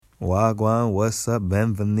Wagwan, what's up?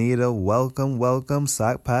 Benvenido, welcome,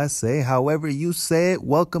 sock passe, however you say it.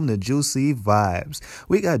 Welcome to Juicy Vibes.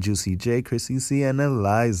 We got Juicy J, Chrissy C, and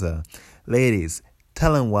Eliza. Ladies,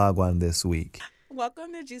 tell them Wagwan this week.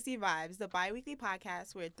 Welcome to Juicy Vibes, the bi-weekly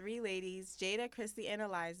podcast where three ladies, Jada, Christy, and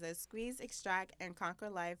Eliza, squeeze, extract, and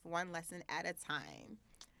conquer life one lesson at a time.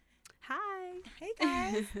 Hi. Hey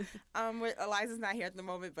guys. Eliza's not here at the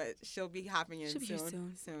moment, but she'll be hopping in She'll be here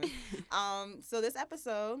soon. soon. So this is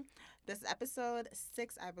episode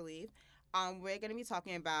 6, I believe. We're gonna be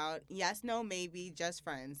talking about yes, no, maybe, just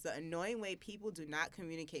friends. The annoying way people do not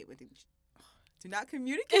communicate with each other.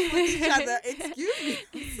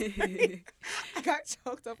 Excuse me. I got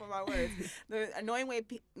choked up on my words. The annoying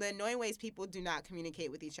ways people do not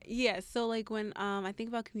communicate with each other. Yeah, so like when I think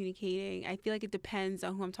about communicating, I feel like it depends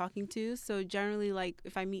on who I'm talking to. So generally, like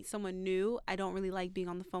if I meet someone new, I don't really like being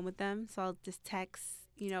on the phone with them. So I'll just text,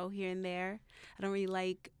 here and there. I don't really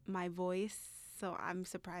like my voice. So I'm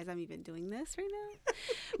surprised I'm even doing this right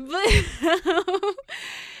now.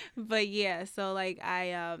 But yeah, so like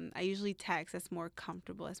I usually text. That's more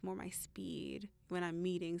comfortable. That's more my speed when I'm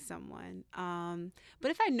meeting someone.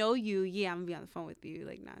 But if I know you, yeah, I'm gonna be on the phone with you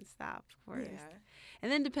like nonstop, of course. Yeah.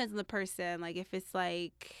 And then it depends on the person. Like if it's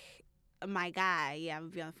like my guy, yeah, I'm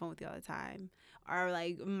gonna be on the phone with you all the time. Or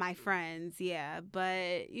like my friends, yeah. But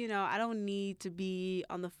I don't need to be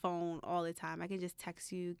on the phone all the time. I can just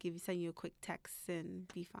text you, send you a quick text, and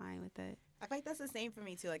be fine with it. I feel like that's the same for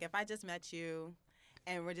me too. Like if I just met you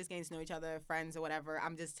and we're just getting to know each other, friends or whatever,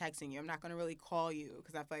 I'm just texting you. I'm not going to really call you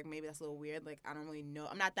because I feel like maybe that's a little weird. Like I don't really know.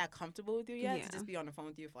 I'm not that comfortable with you yet to just be on the phone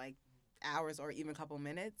with you for like hours or even a couple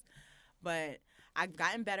minutes. But I've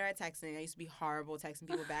gotten better at texting. I used to be horrible texting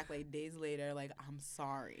people back like days later. Like, I'm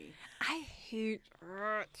sorry. I hate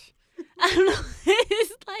it. I don't know.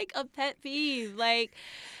 It's like a pet peeve. Like,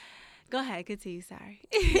 go ahead, continue. Sorry.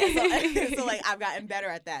 Yeah, so like I've gotten better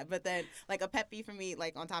at that. But then like a pet peeve for me,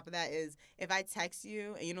 like on top of that, is if I text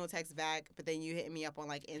you and you don't text back, but then you hit me up on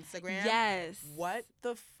like Instagram. Yes. What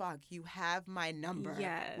the fuck? You have my number.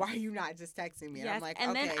 Yes. Why are you not just texting me? Yes. And I'm like,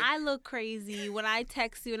 and okay. then I look crazy when I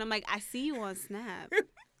text you and I'm like, I see you on Snap.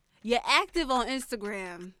 You're active on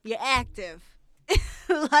Instagram. You're active.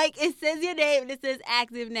 Like it says your name and it says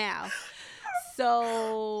active now.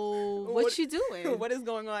 So what you doing? What is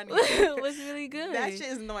going on here? What's really good? That shit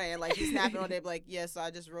is annoying. Like you snapping all day, be like, yeah, so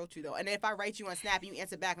I just wrote you though. And if I write you on Snap, you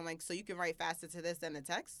answer back. I'm like, so you can write faster to this than the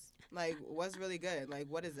text? Like, what's really good? Like,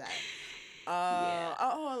 what is that? Yeah.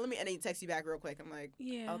 Let me, and then you text you back real quick. I'm like,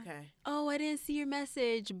 Yeah. okay. Oh, I didn't see your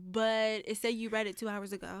message, but it said you read it 2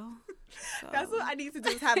 hours ago. So. That's what I need to do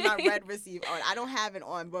is have my read receive on. I don't have it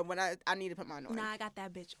on, but when I need to put mine on. Nah, I got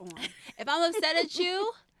that bitch on. If I'm upset at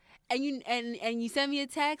you and you send me a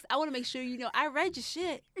text, I want to make sure you know I read your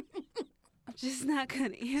shit. I'm just not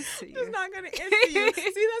gonna answer you. Just not gonna answer you.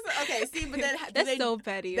 See, that's okay. See, but then that's so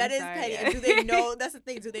petty. That is petty. And do they know? That's the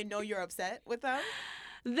thing. Do they know you're upset with them?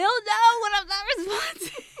 They'll know when I'm not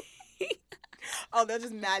responding. Oh, they'll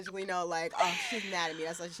just magically know, like, oh, she's mad at me.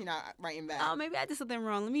 That's why she's not writing back. Oh, maybe I did something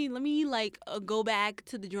wrong. Let me like go back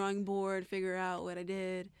to the drawing board, figure out what I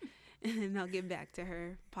did, and then I'll get back to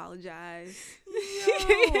her. Apologize.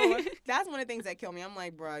 Yo, that's one of the things that kill me. I'm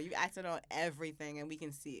like, bro, you acted on everything, and we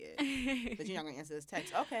can see it, but you're not gonna answer this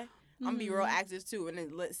text. Okay, I'm gonna be real active too, and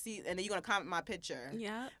then let's see, and then you're gonna comment my picture.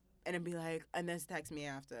 Yeah. And then be like, and then text me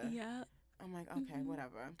after. Yeah. I'm like, okay,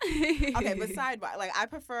 whatever. Okay, but sidebar, like I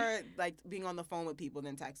prefer like being on the phone with people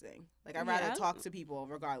than texting. Like I'd rather talk to people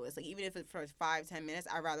regardless. Like even if it's for 5-10 minutes,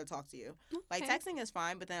 I'd rather talk to you. Okay. Like texting is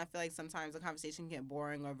fine, but then I feel like sometimes the conversation can get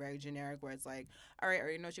boring or very generic where it's like, all right,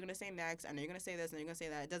 or you know what you're gonna say next, I know you're gonna say this and you're gonna say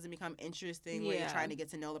that. It doesn't become interesting where you're trying to get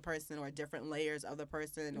to know the person or different layers of the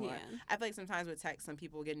person. Or I feel like sometimes with text, some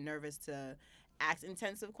people get nervous to ask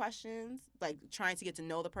intensive questions, like trying to get to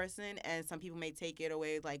know the person, and some people may take it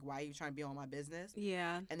away like, why are you trying to be on my business?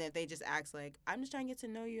 Yeah. And then if they just ask like, I'm just trying to get to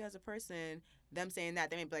know you as a person, them saying that,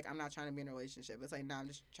 they may be like, I'm not trying to be in a relationship. It's like, nah, I'm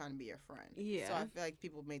just trying to be your friend. Yeah. So I feel like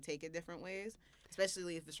people may take it different ways,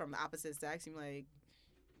 especially if it's from the opposite sex. You're like,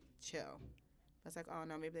 chill. That's like, oh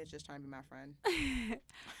no, maybe they're just trying to be my friend.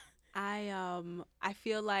 I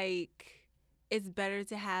feel like it's better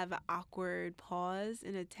to have an awkward pause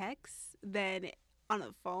in a text than on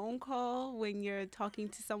a phone call when you're talking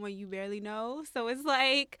to someone you barely know. So it's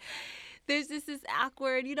like there's just this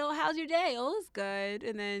awkward, how's your day? Oh, it's good.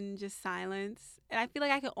 And then just silence. And I feel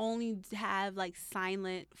like I can only have like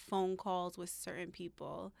silent phone calls with certain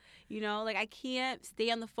people. Like I can't stay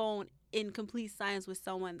on the phone in complete silence with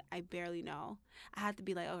someone I barely know. I have to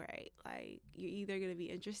be like, all right, like you're either gonna be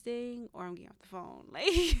interesting or I'm getting off the phone.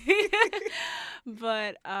 Like,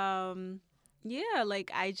 but Yeah,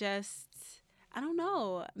 like I don't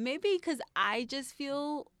know. Maybe because I just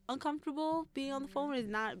feel uncomfortable being on the phone. It's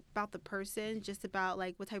not about the person, just about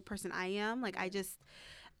like what type of person I am. Like I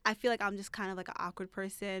feel like I'm just kind of like an awkward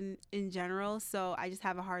person in general. So I just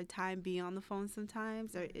have a hard time being on the phone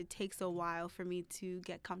sometimes. Or it takes a while for me to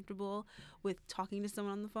get comfortable with talking to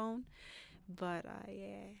someone on the phone. But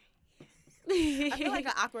yeah. I feel like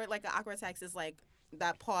an awkward text is like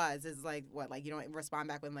that pause is like what, like you don't respond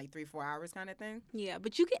back within like 3-4 hours kind of thing. Yeah,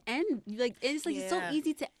 but you can end like it's like it's so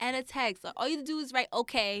easy to end a text. Like, all you have to do is write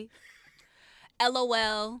okay,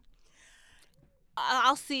 LOL,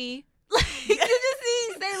 I'll see. Like you just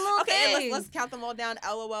see say little things. Okay, let's count them all down.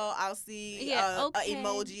 LOL, I'll see. Yeah, okay. A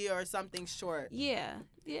emoji or something short. Yeah.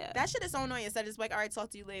 That shit is so annoying. Instead of just like, all right, talk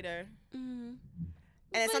to you later. Mm-hmm.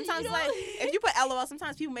 And then sometimes, like, if you put LOL,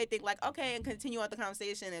 sometimes people may think, like, okay, and continue on the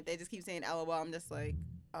conversation. If they just keep saying LOL, I'm just like,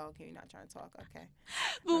 oh, okay, you're not trying to talk. Okay.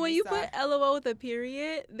 But when you put LOL with a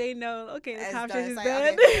period, they know, okay, the conversation's like, done.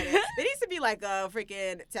 Okay, there needs to be, like, a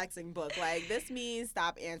freaking texting book. Like, this means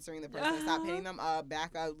stop answering the person. Stop hitting them up,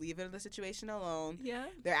 back up, leave it in the situation alone. Yeah.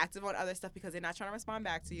 They're active on other stuff because they're not trying to respond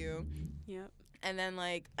back to you. Yep. And then,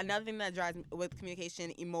 like, another thing that drives me with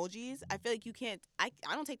communication, emojis, I feel like you can't, I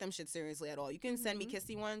don't take them shit seriously at all. You can send me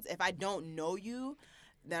kissy ones. If I don't know you,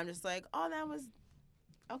 then I'm just like, oh, that was,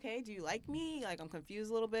 okay, do you like me? Like, I'm confused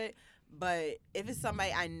a little bit. But if it's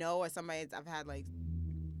somebody I know or somebody I've had, like,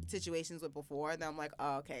 situations with before, then I'm like,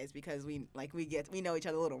 oh, okay, it's because we know each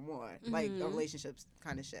other a little more. Like, a relationships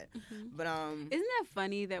kind of shit. But, isn't that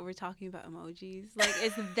funny that we're talking about emojis? Like,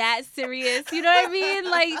 it's that serious. You know what I mean?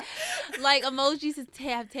 Like emojis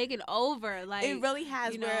have taken over. Like, it really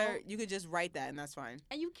has, where you could just write that and that's fine.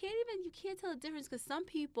 And you can't tell the difference because some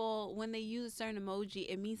people, when they use a certain emoji,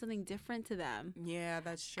 it means something different to them. Yeah,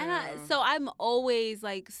 that's true. And so I'm always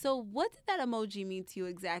like, so what did that emoji mean to you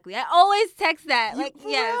exactly? I always text that. Like,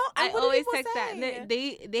 yeah. I always text that.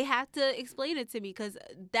 They have to explain it to me because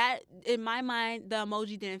that, in my mind, the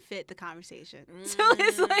emoji didn't fit the conversation. So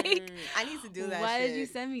it's like, I need to do that. Why did you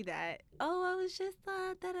send me that? Oh, I was just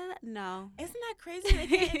no. Isn't that crazy? They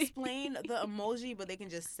can't explain the emoji, but they can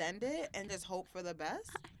just send it and just hope for the best.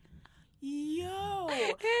 Yo,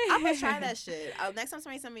 I'm gonna try that shit. Next time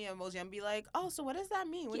somebody send me an emoji, I'm gonna be like, oh, so what does that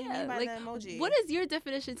mean? What do you mean by that emoji? What is your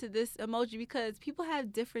definition to this emoji? Because people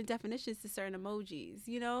have different definitions to certain emojis,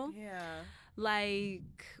 you know? Yeah. Like,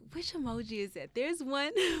 which emoji is it? There's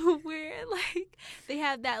one where, like, they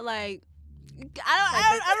have that, like,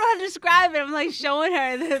 I don't know how to describe it. I'm like showing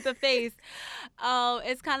her the face.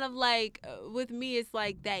 It's kind of like, with me, it's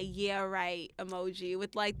like that yeah right emoji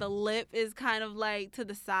with like the lip is kind of like to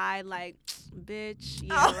the side, like bitch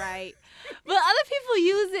yeah right. But other people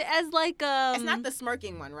use it as like it's not the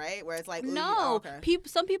smirking one, right? Where it's like no.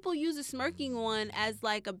 Some people use the smirking one as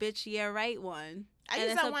like a bitch yeah right one. I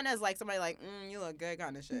use that one as like somebody like you look good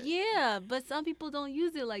kind of shit. Yeah, but some people don't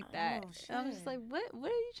use it like that. Oh, shit. I'm just like, what are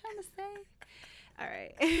you trying to say? All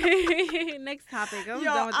right. Next topic. I'm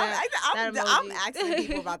done with that. I'm asking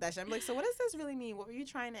people about that shit. I'm like, so what does this really mean? What were you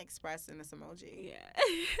trying to express in this emoji? Yeah.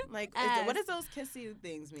 Like, what does those kissy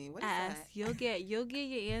things mean? What is that? You'll get your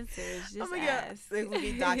answers. Just ask. There's gonna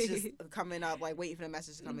be dots just coming up, like waiting for the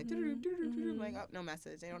message to come in. Like, oh, no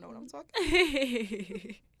message. They don't know what I'm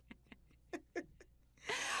talking.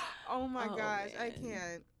 Oh my gosh,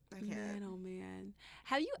 man. I can't. Man, oh man.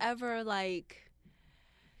 Have you ever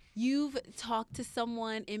you've talked to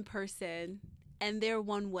someone in person and they're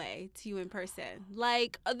one way to you in person?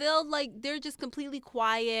 Like they're just completely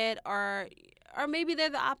quiet or maybe they're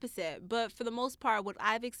the opposite. But for the most part, what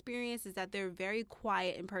I've experienced is that they're very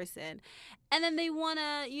quiet in person. And then they want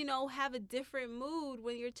to, have a different mood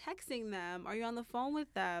when you're texting them or you're on the phone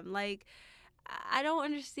with them. Like, I don't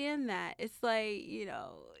understand that. It's like,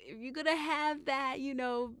 if you're going to have that,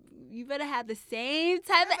 you better have the same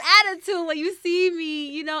type of attitude when you see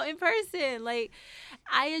me, in person. Like,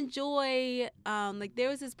 I enjoy, there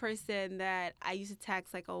was this person that I used to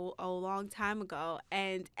text like a long time ago.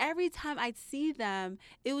 And every time I'd see them,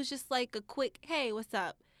 it was just like a quick, hey, what's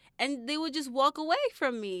up? And they would just walk away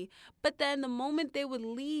from me. But then the moment they would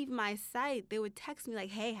leave my sight, they would text me like,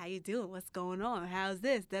 hey, how you doing? What's going on? How's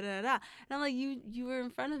this? Da-da-da-da. And I'm like, you were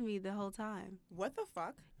in front of me the whole time. What the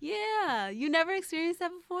fuck? Yeah. You never experienced that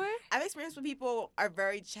before? I've experienced when people are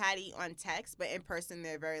very chatty on text, but in person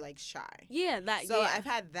they're very shy. Yeah, I've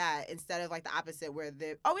had that instead of like the opposite where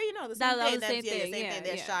they're the same thing.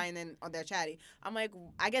 They're shy and then they're chatty. I'm like,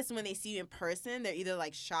 I guess when they see you in person, they're either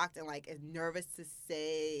like shocked and like nervous to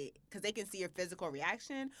say because they can see your physical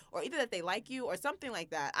reaction, or either that they like you or something like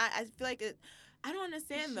that. I feel like I don't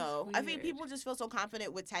understand though. I think people just feel so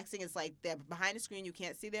confident with texting. It's like they're behind the screen. You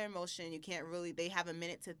can't see their emotion. You can't really. They have a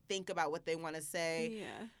minute to think about what they want to say.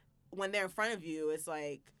 Yeah. When they're in front of you, it's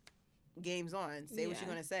like game's on. Say what you're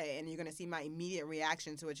gonna say, and you're gonna see my immediate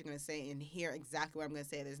reaction to what you're gonna say and hear exactly what I'm gonna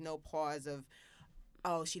say. There's no pause of,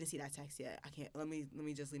 oh, she didn't see that text yet. I can't. Let me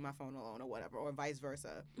just leave my phone alone or whatever, or vice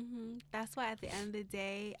versa. Mm-hmm. That's why at the end of the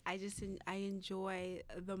day, I enjoy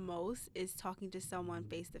the most is talking to someone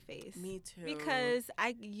face to face. Me too. Because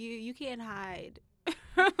you can't hide.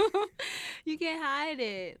 You can't hide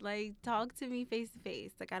it. Like, talk to me face to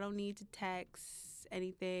face. Like, I don't need to text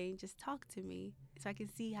anything. Just talk to me so I can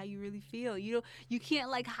see how you really feel. You can't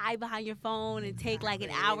like hide behind your phone and take like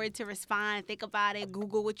an hour to respond, think about it,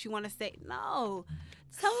 Google what you want to say. No.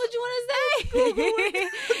 Tell me what you want to say.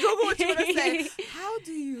 Google what you want to say. How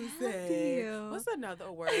do you say? What's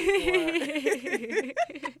another word for?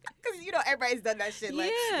 Because everybody's done that shit.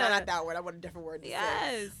 Like, no, not that word. I want a different word to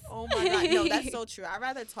say. Oh my God. No, that's so true. I'd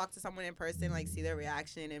rather talk to someone in person, like see their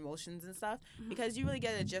reaction, emotions and stuff, because you really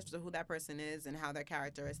get a gist of who that person is and how their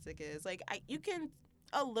characteristic is. Like, you can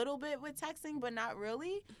a little bit with texting, but not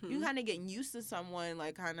really. You kind of get used to someone,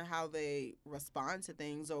 like kind of how they respond to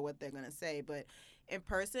things or what they're gonna say, but in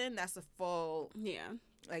person, that's a full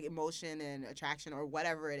like emotion and attraction or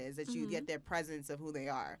whatever it is that you get their presence of who they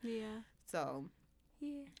are. So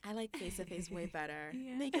I like face to face way better.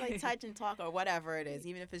 They can like touch and talk or whatever it is,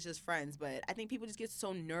 even if it's just friends. But I think people just get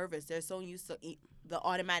so nervous. They're so used to the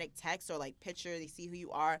automatic text or like picture. They see who you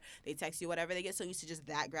are. They text you whatever. They get so used to just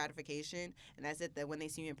that gratification, and that's it. That when they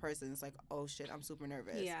see you in person, it's like, oh shit, I'm super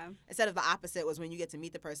nervous. Instead of the opposite was when you get to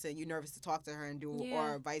meet the person, you're nervous to talk to her and do,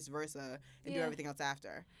 or vice versa, and do everything else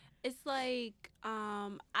after. It's like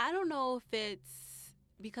I don't know if it's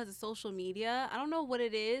because of social media. I don't know what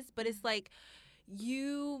it is, but it's like,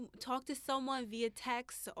 you talk to someone via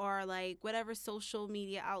text or like whatever social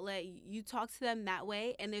media outlet, you talk to them that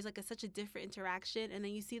way, and there's like such a different interaction, and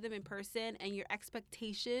then you see them in person and your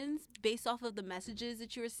expectations based off of the messages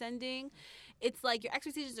that you were sending, it's like your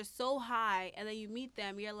expectations are so high, and then you meet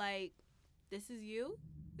them, you're like, this is you?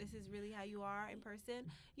 This is really how you are in person?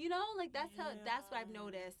 Like that's what I've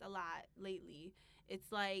noticed a lot lately.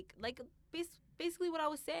 It's like basically what I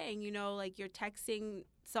was saying, like you're texting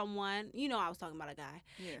someone, I was talking about a guy.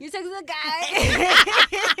 You're texting a guy.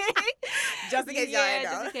 Just in case y'all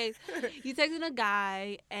know. Just in case. You're texting a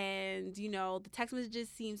guy, and, the text messages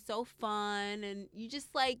seem so fun, and you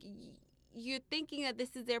just, like, you're thinking that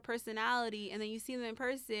this is their personality, and then you see them in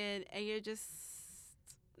person, and you're just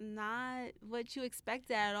not what you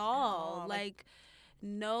expected at all. Like,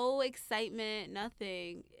 no excitement,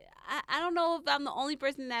 nothing. I don't know if I'm the only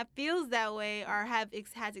person that feels that way or has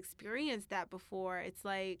experienced that before. It's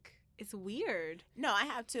like, it's weird. No, I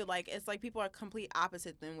have too. Like, it's like people are complete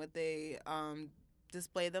opposite than what they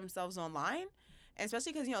display themselves online. And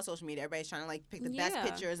especially because, social media, everybody's trying to, like, pick the best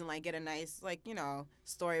pictures and, like, get a nice, like,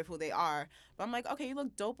 story of who they are. But I'm like, okay, you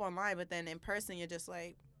look dope online, but then in person you're just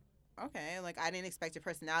like, okay, like, I didn't expect your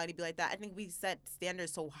personality to be like that. I think we set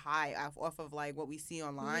standards so high off of, like, what we see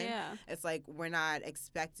online. It's like we're not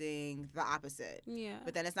expecting the opposite.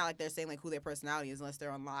 But then it's not like they're saying, like, who their personality is unless they're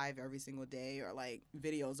on live every single day or, like,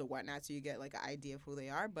 videos or whatnot, so you get, like, an idea of who they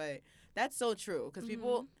are. But that's so true because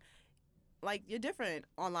people, like, you're different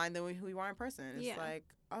online than who you are in person. It's like,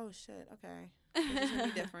 oh, shit, okay. It's just going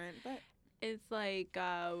to be different. But it's like,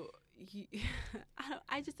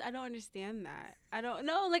 I don't understand that. I don't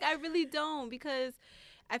know. Like, I really don't, because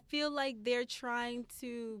I feel like they're trying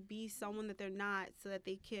to be someone that they're not so that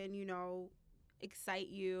they can, excite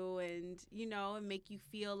you and, and make you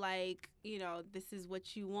feel like, this is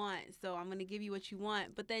what you want. So I'm going to give you what you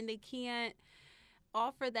want. But then they can't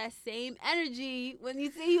offer that same energy when they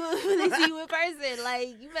see you in person.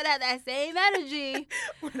 Like, you better have that same energy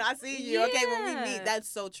when I see you. Okay, when we meet. That's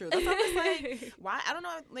so true. That's what I'm like, why? I don't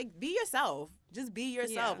know. Like, be yourself. Just be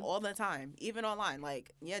yourself all the time, even online.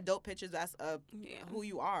 Like, dope pictures. That's who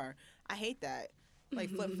you are. I hate that. Like,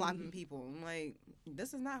 flip flopping people. I'm like,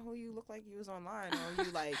 this is not who you look like you was online, or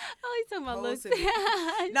you like. Oh, you talking about looks?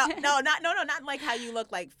 Not like how you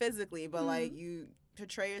look like physically, but like you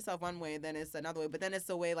portray yourself one way, then it's another way. But then it's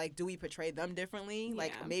the way, like, do we portray them differently?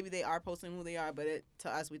 Like, maybe they are posting who they are, but to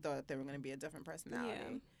us, we thought they were going to be a different personality.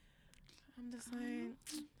 I'm just like,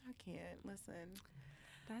 I can't listen.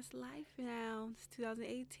 That's life now. It's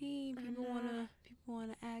 2018. People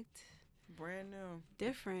wanna act brand new,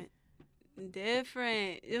 different. What's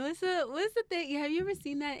the thing? Have you ever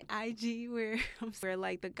seen that IG where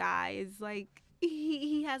like the guy is like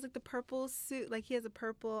he has like the purple suit, like he has a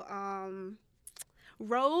purple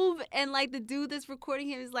Rove, and like the dude that's recording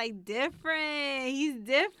him is like different. He's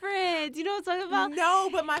different. You know what I'm talking about? No,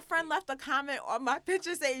 but my friend left a comment on my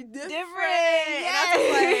picture saying different. Different. And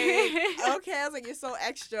I was like, okay. I was like, you're so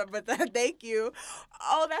extra, but thank you.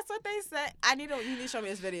 Oh, that's what they said. You need to show me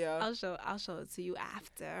this video. I'll show it to you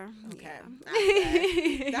after. Okay.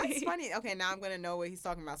 Yeah. That's funny. Okay, now I'm gonna know what he's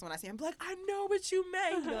talking about. So when I see him, I'm like, I know what you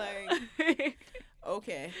meant. Like,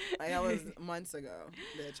 okay, like that was months ago,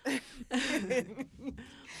 bitch.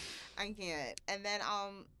 I can't. And then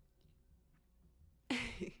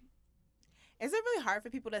is it really hard for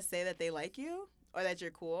people to say that they like you or that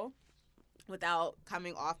you're cool without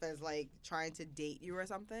coming off as like trying to date you or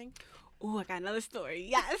something? Oh, I got another story.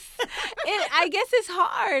 Yes. I guess it's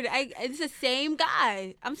hard. It's the same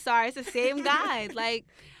guy. I'm sorry. It's the same guy. Like,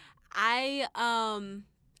 I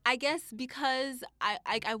guess because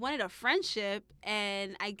I wanted a friendship,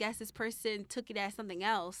 and I guess this person took it as something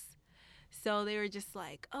else. So they were just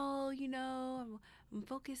like, oh, you know, I'm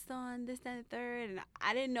focused on this, that, and the third. And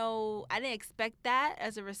I didn't expect that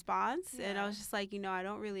as a response. Yeah. And I was just like, you know, I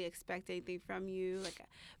don't really expect anything from you. Like,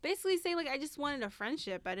 basically saying, like, I just wanted a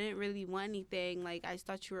friendship. I didn't really want anything. Like, I just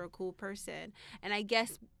thought you were a cool person. And I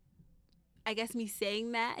guess me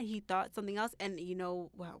saying that, he thought something else. And you know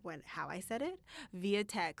how I said it? Via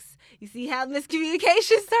text. You see how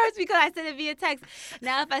miscommunication starts? Because I said it via text.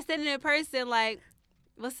 Now, if I send it in person, like,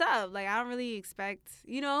 what's up? Like, I don't really expect,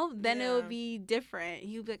 you know, then it would be different.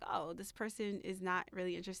 He would be like, oh, this person is not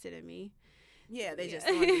really interested in me. Yeah, they just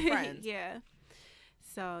want to be friends. Yeah.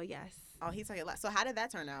 So, yes. Oh, he's talking a lot. So how did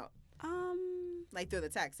that turn out? Like through the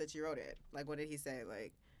text that you wrote it. Like, what did he say?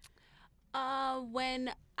 Like,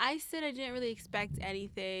 when I said I didn't really expect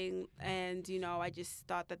anything, and, you know, I just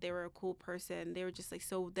thought that they were a cool person, they were just like,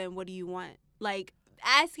 so then what do you want? Like,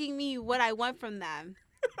 asking me what I want from them.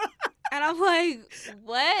 And I'm like,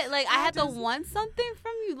 what? Like, I have to want something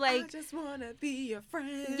from you? Like, I just want to be your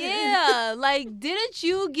friend. Yeah. Like, didn't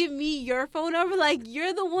you give me your phone number? Like,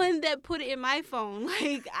 you're the one that put it in my phone.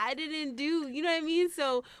 Like, I didn't do, you know what I mean?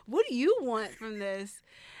 So, what do you want from this?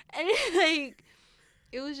 And, like,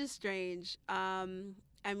 it was just strange. I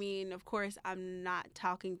mean, of course, I'm not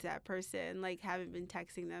talking to that person. Like, haven't been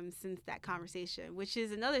texting them since that conversation, which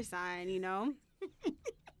is another sign, you know?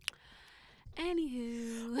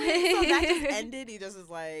 Anywho. Wait, so that just ended? He just was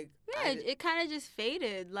like... Yeah, it kind of just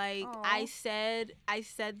faded. Like, aww. I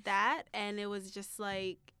said that, and it was just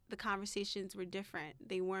like the conversations were different.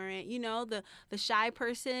 They weren't, you know, the shy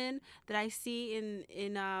person that I see in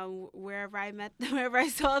wherever I met them, wherever I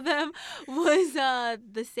saw them, was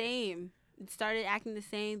the same. It started acting the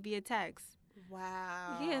same via text.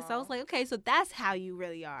 Wow. Yeah, so I was like, okay, so that's how you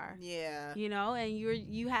really are. Yeah. You know, and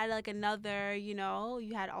you had like another, you know,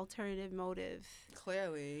 you had alternative motives.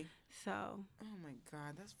 Clearly. So. Oh my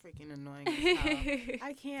God, that's freaking annoying as hell.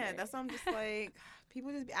 I can't. That's why I'm just like,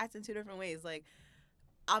 people just be acting two different ways. Like,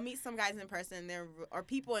 I'll meet some guys in person, or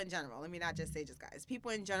people in general. Let me not just say just guys.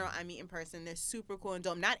 People in general I meet in person, they're super cool and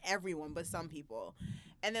dope. Not everyone, but some people.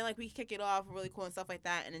 And then, like, we kick it off, really cool and stuff like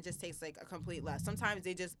that, and it just takes, like, a complete left. Sometimes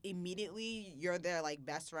they just immediately, you're their, like,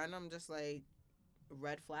 best friend. I'm just like,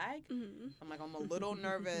 red flag? Mm-hmm. I'm like, I'm a little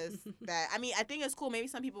nervous that, I mean, I think it's cool. Maybe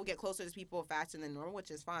some people get closer to people faster than normal,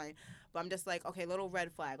 which is fine. But I'm just like, okay, little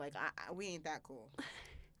red flag. Like, we ain't that cool.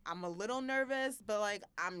 I'm a little nervous, but, like,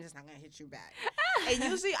 I'm just not going to hit you back. And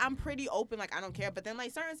usually I'm pretty open, like, I don't care. But then,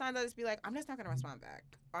 like, certain times I just be like, I'm just not going to respond back.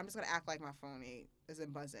 Or I'm just going to act like my phone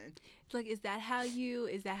isn't buzzing. Like, is that how you,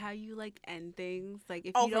 like, end things? Like,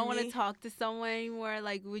 if you don't want to talk to someone anymore,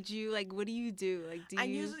 like, would you, like, what do you do? Like, I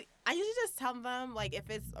usually just tell them, like, if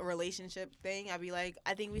it's a relationship thing, I'd be like,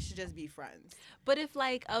 I think we should just be friends. But if,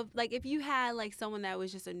 like, if you had, like, someone that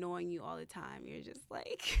was just annoying you all the time, you're just,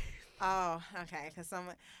 like... Oh, okay. Because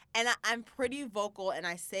I'm pretty vocal, and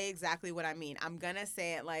I say exactly what I mean. I'm going to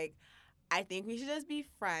say it like, I think we should just be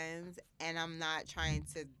friends, and I'm not trying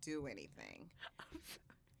to do anything.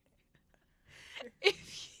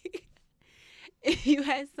 If you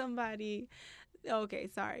had somebody... Okay,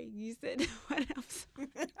 sorry. You said what else?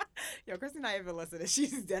 Yo, Kristen not even listening.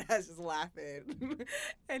 She's dead ass just laughing.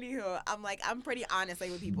 Anywho, I'm pretty honest, like,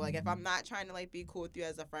 with people. Like, if I'm not trying to, like, be cool with you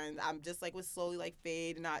as a friend, I'm just, like, would slowly, like,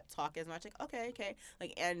 fade and not talk as much. Like, okay.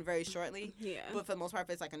 Like, end very shortly. Yeah. But for the most part,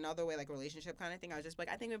 if it's, like, another way, like, a relationship kind of thing, I was just like,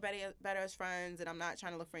 I think we're better as friends, and I'm not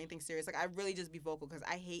trying to look for anything serious. Like, I really just be vocal because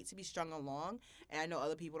I hate to be strung along, and I know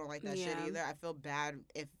other people don't like that shit either. I feel bad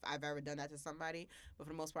if I've ever done that to somebody. But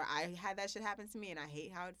for the most part, I had that shit happen to me, and I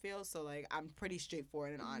hate how it feels. So, like, I'm pretty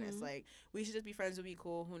straightforward and honest. Mm-hmm. Like, we should just be friends, we'll be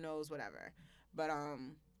cool, who knows, whatever. But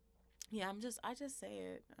yeah, I just say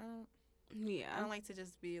it. Yeah. I don't like to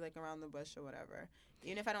just be like around the bush or whatever.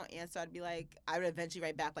 Even if I don't answer, I would eventually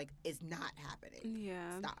write back like, it's not happening.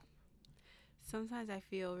 Yeah. Stop. Sometimes I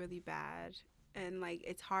feel really bad, and like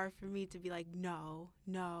it's hard for me to be like, no,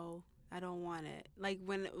 I don't want it. Like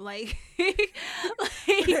when like,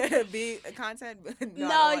 be content.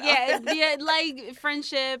 Yeah, like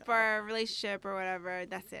friendship or relationship or whatever.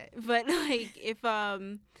 That's it. But like if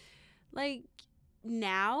like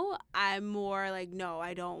now I'm more like, no,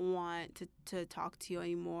 I don't want to talk to you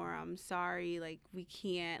anymore. I'm sorry, like we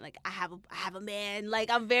can't. Like I have a man.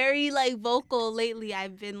 Like I'm very like vocal lately.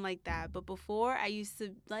 I've been like that. But before I used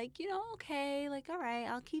to like, okay, like all right,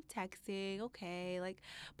 I'll keep texting, okay, like,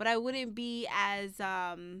 but I wouldn't be as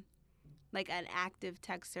like an active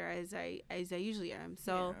texter as I usually am.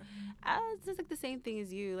 So it's just like the same thing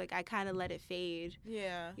as you. Like I kind of let it fade.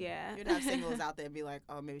 Yeah. Yeah. You'd have singles out there and be like,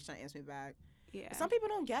 oh, maybe she's trying to answer me back. Yeah. Some people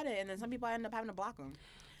don't get it, and then some people end up having to block them.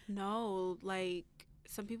 No, like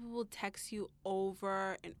some people will text you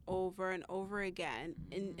over and over and over again,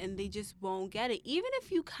 and they just won't get it. Even if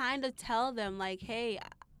you kind of tell them like, hey,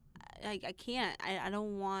 I can't. I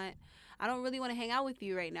don't really want to hang out with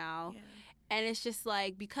you right now. Yeah. And it's just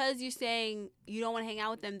like, because you're saying you don't want to hang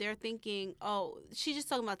out with them, they're thinking, oh, she's just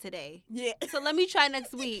talking about today. Yeah. So let me try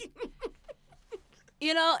next week.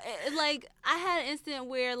 Like I had an incident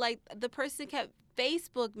where like the person kept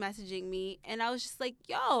Facebook messaging me, and I was just like,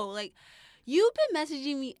 yo, like you've been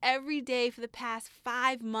messaging me every day for the past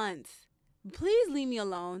 5 months. Please leave me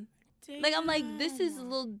alone. Damn. Like I'm like, this is a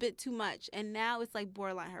little bit too much, and now it's like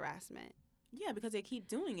borderline harassment. Yeah, because they keep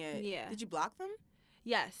doing it. Yeah. Did you block them?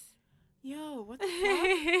 Yes. Yo, what the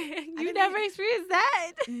fuck? You never experienced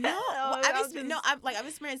that? No, I've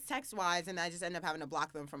experienced text wise, and I just end up having to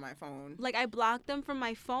block them from my phone. Like I blocked them from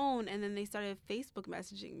my phone, and then they started Facebook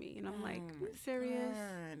messaging me, and I'm like, are you serious?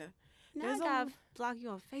 God. Now I gotta block you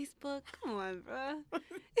on Facebook? Come on, bro.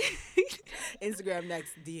 Instagram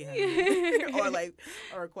next DM or like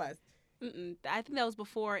a request. I think that was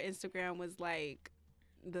before Instagram was like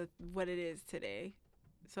what it is today.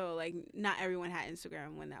 So, like, not everyone had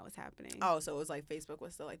Instagram when that was happening. Oh, so it was like Facebook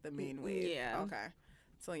was still like the main wave. Yeah. Okay.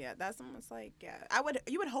 So yeah, that's almost like, yeah.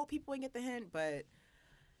 You would hope people would get the hint, but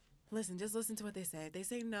just listen to what they say. If they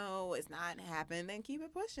say no, it's not happening, then keep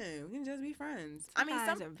it pushing. We can just be friends. Some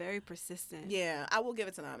guys are very persistent. Yeah, I will give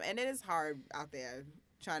it to them, and it is hard out there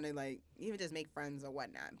trying to like even just make friends or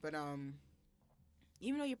whatnot. But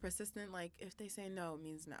even though you're persistent, like if they say no, it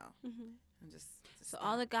means no. Mm-hmm. And just so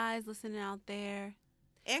all the guys listening out there.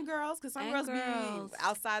 And girls, because some girls be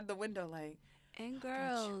outside the window like. And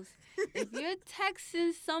girls, if you're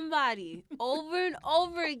texting somebody over and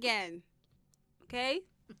over again, okay?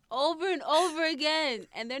 Over and over again,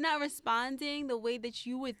 and they're not responding the way that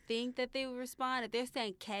you would think that they would respond, if they're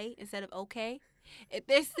saying K instead of okay, if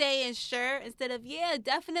they're saying sure instead of yeah,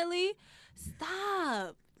 definitely,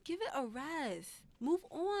 stop. Give it a rest. Move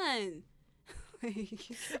on.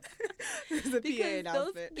 The PA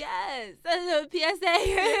announcement. Yes, that's a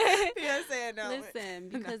PSA. PSA announcement. Listen,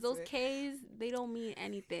 because those Ks, they don't mean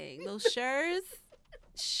anything. Those sures,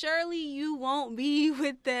 surely you won't be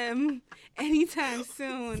with them anytime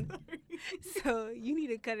soon. So you need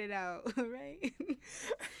to cut it out, right?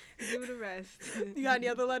 Give it a rest. You got any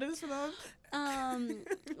other letters for them?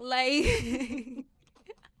 Like,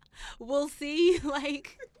 we'll see,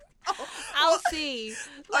 like. Oh, I'll see.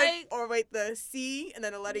 Like, or wait, the C and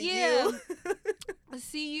then a letter U. Yeah.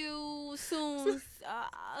 See you soon.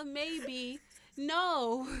 Maybe.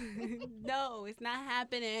 No. No, it's not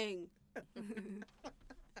happening.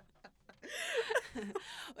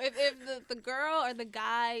 If the girl or the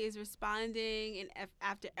guy is responding and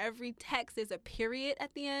after every text there's a period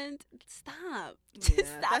at the end, stop. Yeah,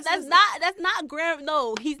 stop. That's not grammar.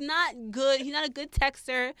 No, he's not good. He's not a good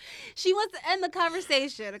texter. She wants to end the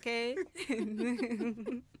conversation, okay?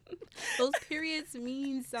 Those periods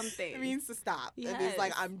mean something. It means to stop. Yes. It means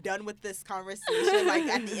like I'm done with this conversation. Like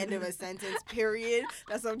at the end of a sentence, period.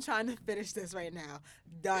 That's what I'm trying to finish this right now.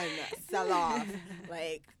 Done. Sell off.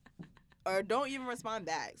 Like. Or don't even respond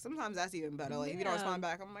back. Sometimes that's even better. Like, if you don't respond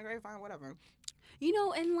back, I'm like, all right, fine, whatever.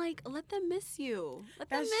 And like, let them miss you. Let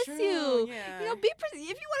them miss true. you. Yeah. If you want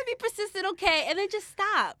to be persistent, okay, and then just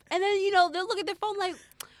stop. And then, they'll look at their phone like,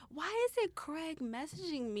 why isn't Craig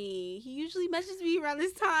messaging me? He usually messages me around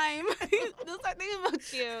this time. They'll start thinking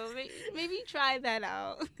about you. Maybe try that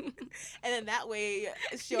out. And then that way,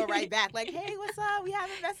 she'll write back like, hey, what's up? We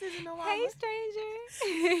haven't messaged in a while. Hey,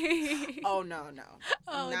 stranger. Oh, no.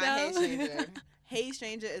 Oh, not no. Hey, stranger. Hey,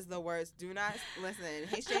 stranger is the worst. Do not listen.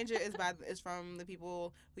 Hey, stranger is from the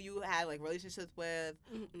people who you had, like, relationships with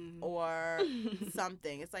or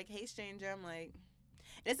something. It's like, hey, stranger. I'm like...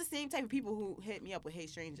 It's the same type of people who hit me up with "Hey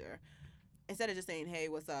stranger," instead of just saying "Hey,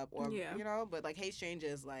 what's up?" or you know. But like "Hey stranger"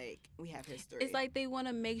 is like we have history. It's like they want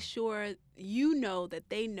to make sure you know that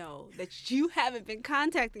they know that you haven't been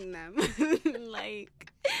contacting them.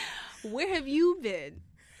 Like, where have you been?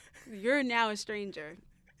 You're now a stranger.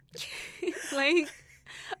 Like,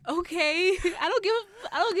 okay, I don't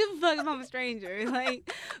give a fuck if I'm a stranger.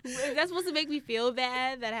 Like, if that's supposed to make me feel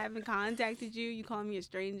bad that I haven't contacted you, you call me a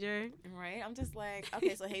stranger, right? I'm just like,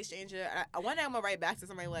 okay, so "Hey stranger," one day I'm gonna write back to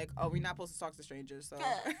somebody like, "Oh, we're not supposed to talk to strangers, so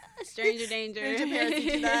stranger danger." Did your parents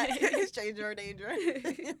teach you that? Stranger or danger.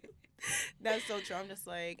 That's so true. I'm just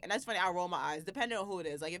like, and that's funny. I roll my eyes depending on who it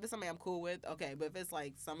is. Like if it's somebody I'm cool with, okay. But if it's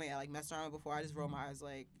like somebody I like messed around with before, I just roll my eyes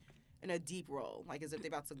like in a deep roll, like as if they're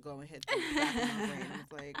about to go and hit the back of my brain.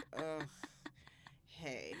 It's like, ugh,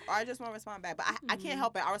 hey. Or I just want to respond back, but I can't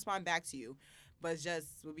help it. I'll respond back to you, but it just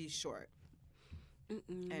will be short.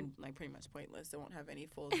 And like pretty much pointless. It won't have any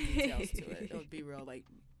full details to it. It would be real like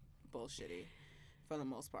bullshitty for the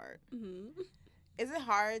most part. Is it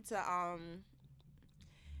hard to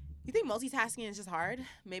you think multitasking is just hard?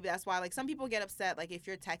 Maybe that's why like some people get upset like if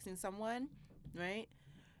you're texting someone, right?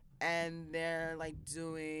 And they're like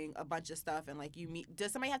doing a bunch of stuff and like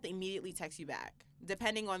does somebody have to immediately text you back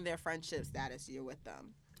depending on their friendship status you're with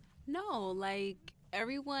them? No, like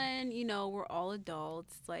everyone, you know, we're all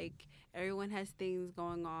adults. Like everyone has things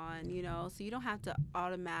going on, you know, so you don't have to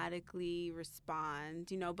automatically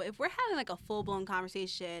respond, you know. But if we're having like a full-blown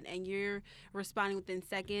conversation and you're responding within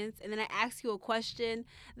seconds and then I ask you a question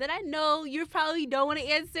that I know you probably don't want to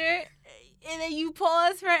answer and then you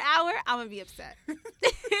pause for an hour, I'm going to be upset.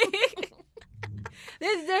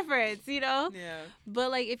 There's a difference, you know? Yeah. But,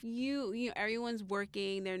 like, if you know, everyone's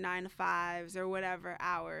working their 9 to 5s or whatever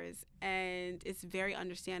hours, and it's very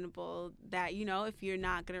understandable that, you know, if you're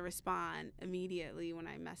not going to respond immediately when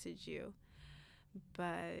I message you.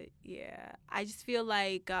 But, yeah, I just feel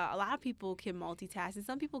like a lot of people can multitask, and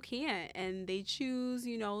some people can't, and they choose,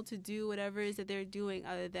 you know, to do whatever it is that they're doing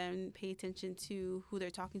other than pay attention to who they're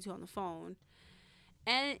talking to on the phone.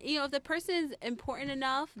 And, you know, if the person is important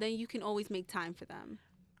enough, then you can always make time for them.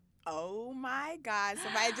 Oh, my God.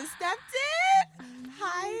 Somebody just stepped in.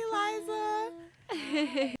 Hi,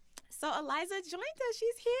 Eliza. So, Eliza joined us.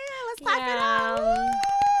 She's here. Let's clap it up. Woo!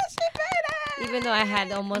 She made it. Even though I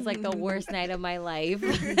had almost like the worst night of my life.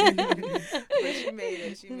 But she made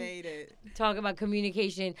it. She made it. Talk about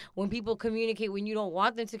communication. When people communicate when you don't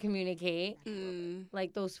want them to communicate.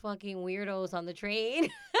 Like those fucking weirdos on the train.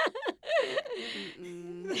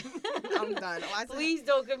 I'm done. Eliza, please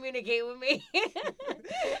don't communicate with me.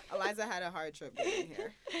 Eliza had a hard trip getting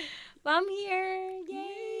here. But I'm here.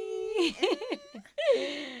 Yay.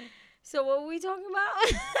 So what were we talking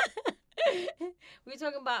about? We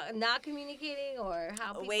talking about not communicating or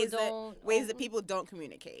how people ways that people don't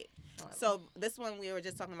communicate. So this one we were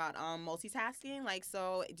just talking about multitasking. Like,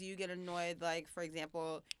 so do you get annoyed, like, for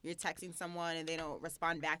example, you're texting someone and they don't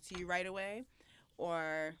respond back to you right away?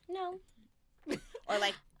 Or no. Or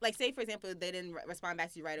like say for example they didn't respond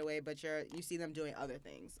back to you right away, but you see them doing other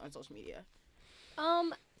things on social media.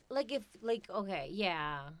 Like if okay,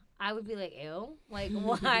 yeah, I would be like, ew, like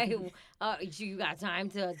why? You got time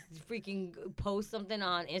to freaking post something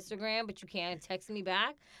on Instagram, but you can't text me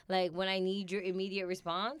back? Like when I need your immediate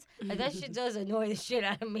response, like that shit does annoy the shit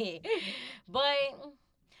out of me. But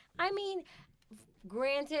I mean,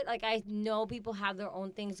 granted, like I know people have their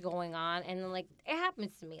own things going on, and then like it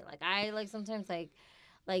happens to me. Like I like sometimes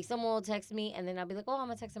like someone will text me and then I'll be like, oh, I'm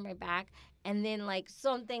gonna text them right back, and then like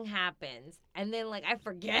something happens and then like I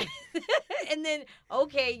forget and then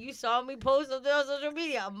okay, you saw me post something on social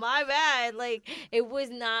media, my bad. Like it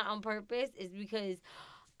was not on purpose. It's because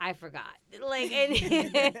I forgot. Like and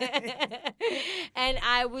and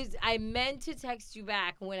I meant to text you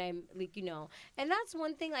back when I'm like, you know. And that's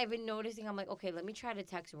one thing I've been noticing. I'm like, okay, let me try to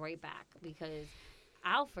text right back because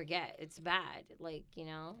I'll forget. It's bad. Like, you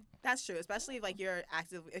know. That's true, especially if like you're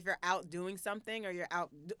active, if you're out doing something or you're out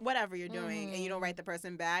whatever you're doing and you don't write the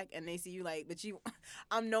person back and they see you like, but you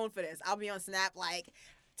I'm known for this. I'll be on Snap like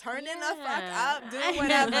turning the fuck up, doing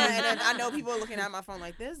whatever, and then I know people are looking at my phone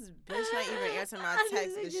like, this bitch not even answering my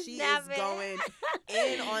text, but she is going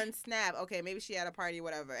in on Snap. Okay, maybe she at a party,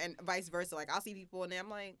 whatever, and vice versa. Like I'll see people and then I'm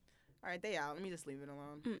like, all right, they out. Let me just leave it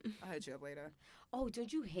alone. I'll hit you up later. Oh,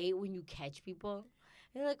 don't you hate when you catch people?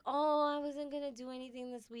 They're like, oh, I wasn't going to do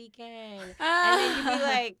anything this weekend. And then you be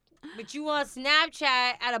like, but you on Snapchat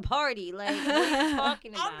at a party. Like, what are you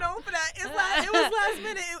talking about? I'm known for that. It was last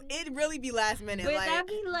minute. It really be last minute. But like, that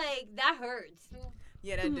be like, that hurts.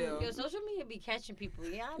 Yeah, that do. Yo, social media be catching people.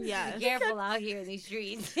 Yeah, yeah. Be careful out here in these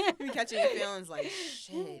streets. Be catching your feelings like,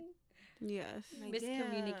 shit. Yes. Like,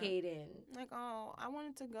 Miscommunicating. Like, oh, I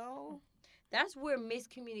wanted to go. That's where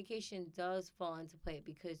miscommunication does fall into play,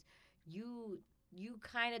 because you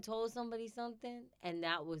kind of told somebody something and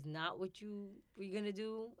that was not what you were gonna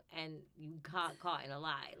do, and you got caught in a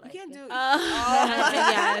lie. Like, You can't do.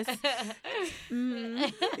 Yes.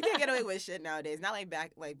 You can't get away with shit nowadays. Not like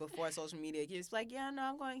back, like before social media. You're just like, yeah, no,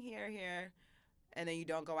 I'm going here, and then you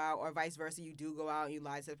don't go out, or vice versa. You do go out and you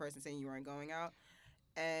lie to the person saying you weren't going out,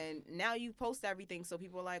 and now you post everything, so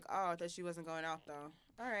people are like, oh, I thought she wasn't going out though.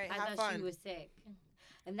 All right, I have thought fun. she was sick,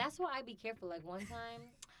 and that's why I be careful. Like one time,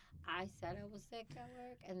 I said I was sick at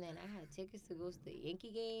work, and then I had tickets to go to the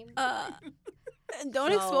Yankee game.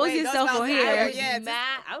 Don't So- expose Wait, yourself don't on spell I here. was Yeah,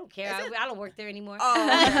 mad. I don't care. I don't work there anymore. Oh.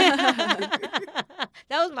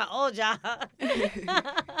 That was my old job.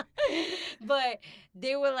 But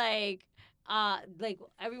they were like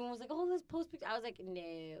everyone was like, oh, let's post pictures. I was like,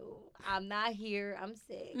 no, I'm not here. I'm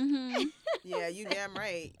sick. Mm-hmm. Yeah, you damn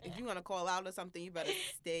right. If you want to call out or something, you better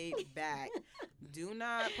stay back. Do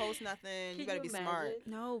not post nothing. You Can better you be smart. imagine?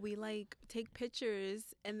 No, we like take pictures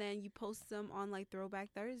and then you post them on like Throwback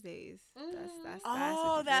Thursdays. That's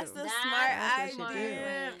Oh, what you that's do. the That's smart what you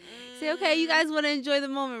idea. do. Say, okay, you guys want to enjoy the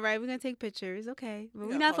moment, right? We're gonna take pictures, okay? But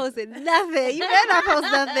we're gotta not post posting nothing. You better not post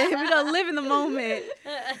nothing. We're gonna live in the moment.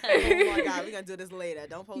 Oh my God, we're gonna do this later.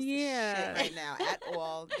 Don't post Yeah. this shit right now at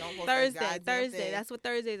all. Don't post Thursday, a goddamn Thursday. thing. That's what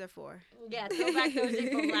Thursdays are for. Yeah, Throwback Thursday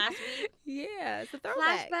from last week. Yeah, it's a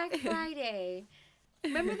throwback. Flashback Friday.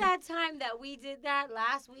 Remember that time that we did that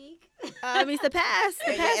last week? I mean, it's the past.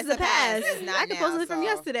 The Yeah, past it's is the the past. past. It's not I can post now, it from so-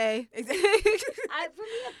 yesterday. Exactly. For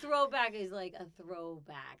me, a throwback is like a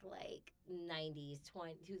throwback, like 90s,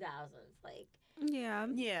 2000s. Like, Yeah.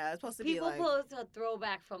 Yeah, it's supposed to people be like. post a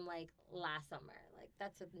throwback from like last summer. Like,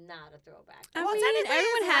 that's not a throwback. I Well, mean, technically,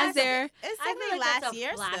 everyone it's has last- their. It's I feel technically like that's last a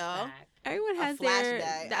year still. flashback. Everyone A has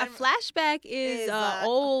flashback. their. A flashback is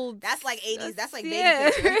old. That's like 80s. That's like baby yeah.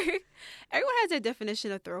 picture. Everyone has their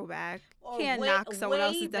definition of throwback. Or Can't way- knock someone way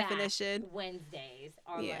else's back definition. Wednesdays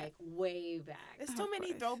are Yeah. like way back. There's Of too many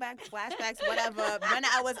course. throwback flashbacks, whatever. I'm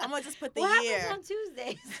gonna just put the What year. happens on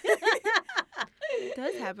Tuesdays? It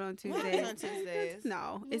does happen on What Tuesdays. happens on Tuesdays?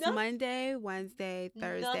 No, it's No- Monday, Wednesday,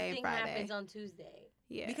 Thursday, Nothing and Friday. happens on Tuesday.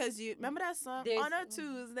 Yeah. Because you remember that song There's- on a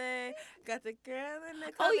Tuesday, got the girl in the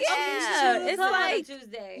Oh, club. yeah. You It's come on a like-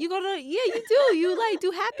 Tuesday. You go to you do. You like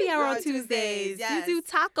do happy hour on On Tuesdays, Tuesdays. yes. You do No.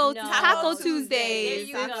 taco There Tuesdays.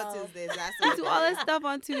 you Taco go. Tuesdays. That's You what do it all is. that stuff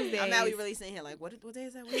on Tuesdays. I'm now we really sitting here like, what day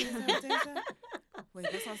is that? What day is that? What day is that? Wait,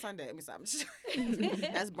 what's on Sunday? Let me stop.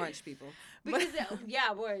 That's brunch, people. Because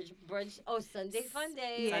brunch. Oh, Sunday fun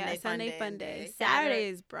day. Yeah, Sunday Fun Day. Day. Saturday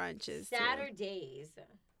is brunches. too. Saturdays,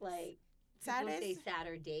 like Saturdays? people say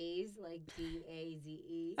Saturdays, like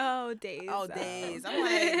DAZE. Oh, days. Oh, days. I'm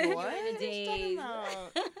like, what? The What you days. talking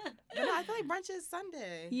about? But no, I feel like brunch is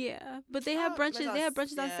Sunday. Yeah, but they have Oh, like brunches. on They have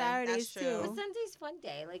brunches on yeah, Saturdays that's true. But too. Sunday's fun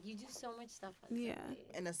day. Like you do so much stuff on Yeah. Sunday.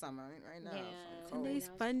 In the summer, right now. Yeah. it's cold. Sunday's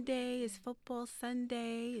Cold. fun day. It's football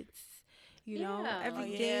Sunday. It's Yeah. every Oh,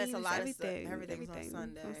 yeah, game. it's a lot of stuff. everything. Everything's on everything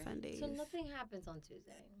Sunday. On Sundays. So nothing happens on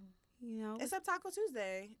Tuesday. You know, Except Taco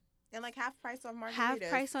Tuesday. And like half price on margaritas. half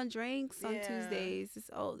price on drinks on Yeah. Tuesdays. It's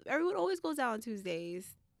everyone always goes out on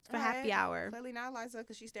Tuesdays for happy Alright. hour. Clearly not Liza,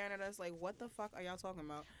 because she's staring at us like, what the fuck are y'all talking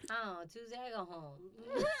about? Oh, Tuesday I go home.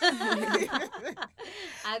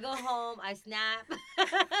 I go home. I snap.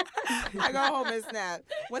 I go home and snap.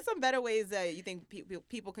 What's some better ways that you think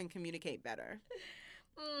people can communicate better?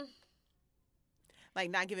 Mm, Like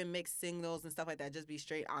not giving mixed signals and stuff like that. Just be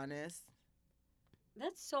straight honest.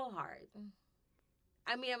 that's so hard.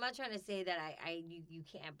 I mean, I'm not trying to say that you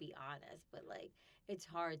can't be honest, but like it's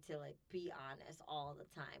hard to like be honest all the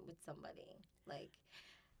time with somebody. Like,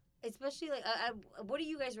 especially like, what are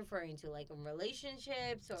you guys referring to? Like in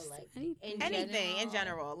relationships or like Anything. Anything in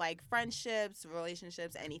general. Like friendships,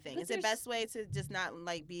 relationships, anything. But Is the there's- best way to just not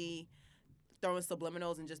like be throwing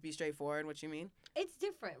subliminals and just be straightforward? What you mean? It's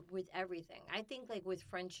different with everything. I think like with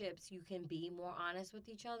friendships, you can be more honest with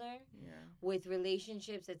each other. Yeah. With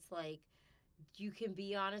relationships, it's like you can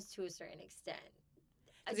be honest to a certain extent.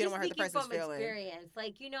 'Cause you don't wanna hurt the Speaking person's from feeling. experience,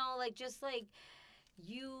 like like just like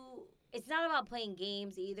you. It's not about playing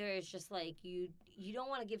games either. It's just like you don't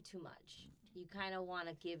want to give too much. You kind of want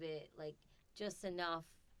to give it like just enough,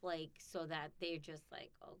 like so that they're just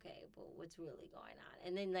like, okay, but what's really going on?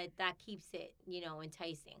 And then like that keeps it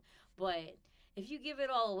enticing. But if you give it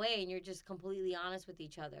all away and you're just completely honest with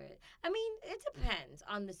each other, I mean, it depends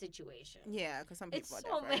on the situation. Yeah, because some people It's are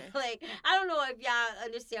so many, different. like, I don't know if y'all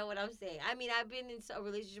understand what I'm saying. I mean, I've been in a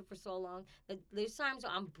relationship for so long that there's times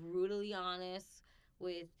where I'm brutally honest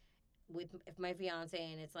with if my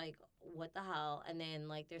fiance, and it's like, what the hell? And then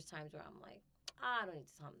like there's times where I'm like, I don't need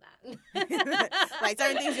to tell him that. Like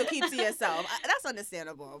certain things you'll keep to yourself. That's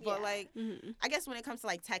understandable. But Yeah. like, I guess when it comes to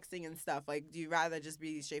like texting and stuff, like, do you rather just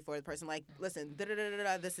be a straightforward person? Like, listen,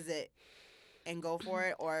 this is it, and go for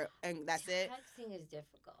it, and that's it. Texting is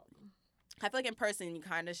difficult. I feel like in person you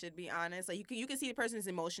kind of should be honest. Like you can see the person's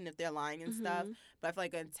emotion if they're lying and stuff. But I feel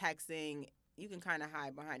like in texting you can kind of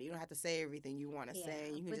hide behind it. You don't have to say everything you want to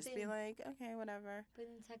say. You can just be like, okay, whatever. But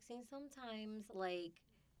in texting sometimes like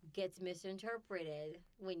gets misinterpreted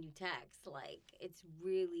when you text. Like it's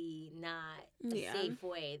really not a safe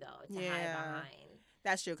way though to hide behind.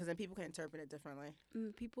 That's true, because then people can interpret it differently.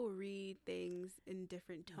 People read things in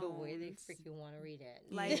different tones. The way they freaking want to read it.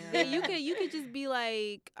 Like you could just be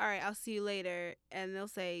like, all right, I'll see you later, and they'll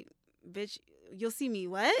say, bitch, you'll see me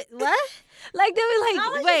what? Like they'll be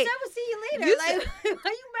like, wait, I will see you later. Like,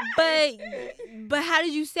 why you mad? But how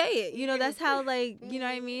did you say it? You know, that's how like, you know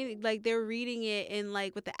what I mean? Like they're reading it in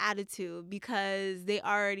like with the attitude because they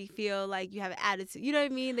already feel like you have an attitude. You know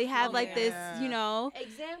what I mean? They have this, you know.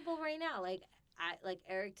 Example right now, like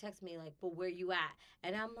Eric texts me like, but where you at?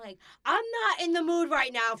 And I'm like, I'm not in the mood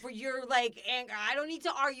right now for your like anger. I don't need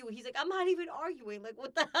to argue. He's like, I'm not even arguing. Like,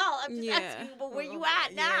 what the hell? I'm just asking you, but where you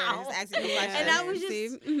at now? Just asking the question. And I was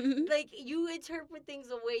just like, you interpret things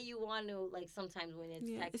the way you want to. Like sometimes when it's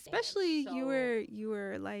texting, especially you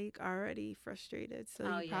were like already frustrated,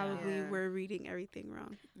 so you probably were reading everything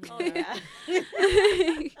wrong. Oh yeah.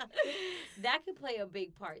 That could play a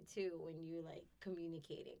big part too when you like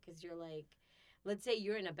communicating, because you're like, let's say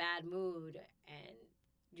you're in a bad mood and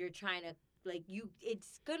you're trying to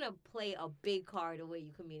it's gonna play a big part the way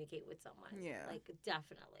you communicate with someone. Yeah. Like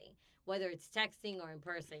definitely. Whether it's texting or in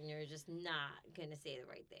person, you're just not gonna say the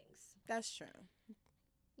right things. That's true.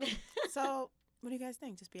 So, what do you guys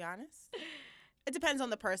think? Just be honest. It depends on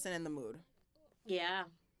the person and the mood. Yeah,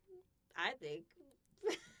 I think.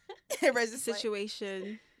 The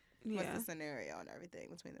situation. What's the scenario and everything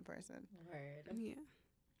between the person? Word. Yeah.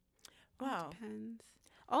 Wow. It depends.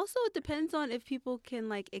 Also, it depends on if people can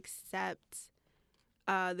like accept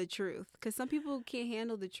the truth, because some people can't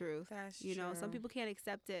handle the truth. That's you know, true. some people can't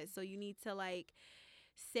accept it. So you need to like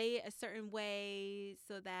say it a certain way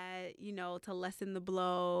so that, you know, to lessen the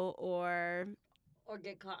blow or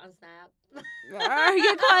get caught on Snap. Or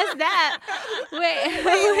get caught on Snap. Wait,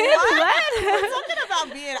 what? We're talking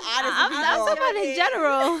about being honest. I'm talking about in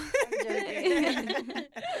general.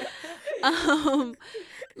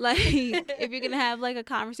 Like if you're gonna have like a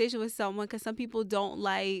conversation with someone, because some people don't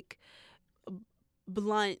like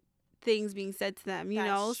blunt things being said to them, you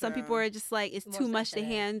know. Some people are just like, it's too much to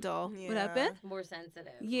handle. Yeah. What happened? More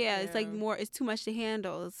sensitive. Yeah, it's like it's too much to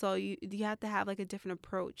handle. So you have to have like a different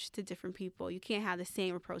approach to different people. You can't have the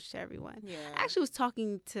same approach to everyone. Yeah. I actually was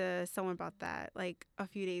talking to someone about that like a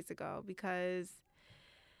few days ago, because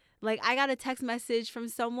like I got a text message from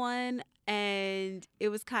someone and it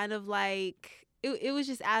was kind of like it was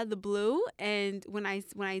just out of the blue, and when I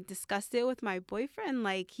discussed it with my boyfriend,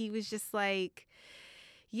 like he was just like,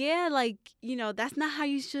 yeah, like, you know, that's not how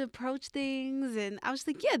you should approach things. And I was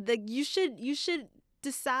like, yeah, you should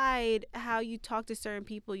decide how you talk to certain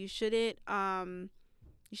people. You shouldn't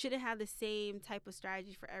have the same type of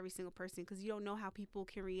strategy for every single person, because you don't know how people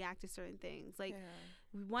can react to certain things. Like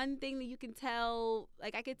one thing that you can tell,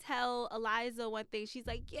 like I could tell Eliza one thing. She's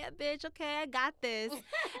like, yeah, bitch, okay, I got this.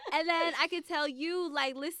 And then I could tell you,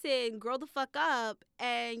 like, listen, grow the fuck up.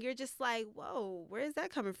 And you're just like, whoa, where is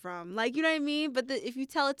that coming from? Like, you know what I mean? But if you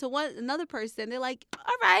tell it to another person, they're like,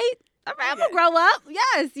 all right, I'm gonna grow up.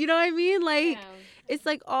 Yes, you know what I mean? Like, it's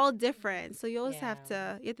like all different. So you always have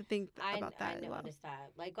to think about that as well. I noticed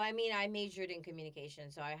that. Like, I mean, I majored in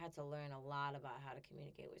communication, so I had to learn a lot about how to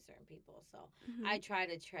communicate with certain people. So I try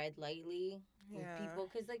to tread lightly with people,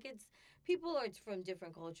 because like people are from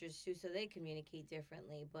different cultures too, so they communicate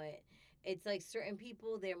differently. But it's like certain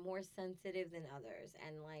people, they're more sensitive than others,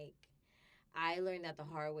 and like I learned that the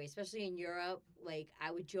hard way, especially in Europe. Like,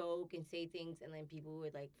 I would joke and say things, and then people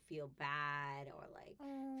would, like, feel bad or, like,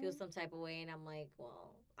 feel some type of way. And I'm like,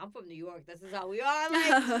 well, I'm from New York. This is how we are. Like,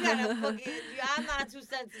 you gotta fucking, I'm not too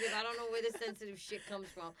sensitive. I don't know where this sensitive shit comes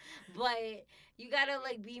from. But you gotta,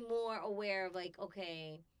 like, be more aware of, like,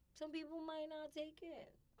 okay, some people might not take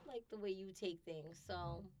it like the way you take things.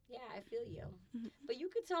 So, yeah, I feel you. But you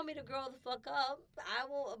could tell me to grow the fuck up. I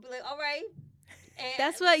will be like, all right. And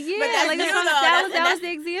that's what, that was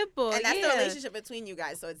the example. And that's the relationship between you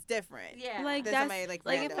guys, so it's different. Yeah. Like, that's somebody, like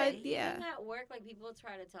if even at work, like, people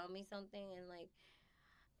try to tell me something, and, like,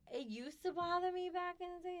 it used to bother me back in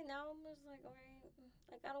the day. Now I'm just like, all right,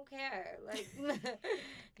 like I don't care. Like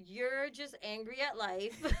you're just angry at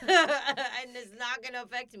life, and it's not gonna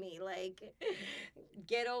affect me. Like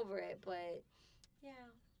get over it. But yeah.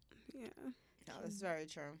 No, that's very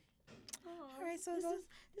true. Aw, All right, so this was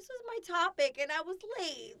my topic, and I was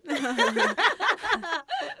late.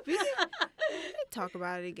 We can talk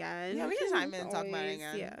about it again. Yeah, we can chime in and talk about it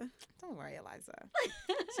Always, again. Yeah. Don't worry, Eliza.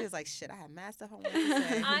 She was like, shit, I have mad stuff I wanted to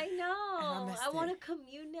say. I know. missed I it. want to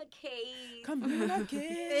communicate.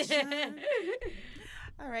 Communication.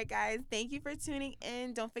 All right, guys. Thank you for tuning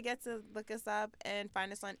in. Don't forget to look us up and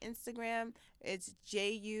find us on Instagram. It's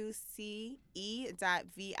JUCE.VIBEZ.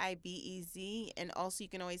 And also, you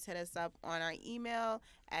can always hit us up on our email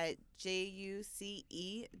at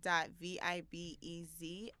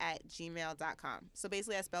JUCE.VIBEZ@gmail.com. So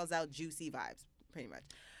basically, that spells out Juicy Vibes, pretty much.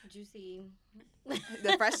 Juicy.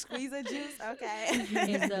 The fresh squeeze of juice? Okay.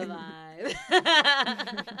 It's the vibe.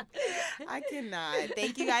 I cannot.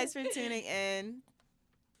 Thank you guys for tuning in.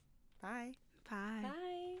 Bye. Bye.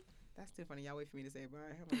 Bye. That's too funny. Y'all wait for me to say bye.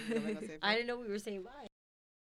 I'm gonna say I didn't know we were saying bye.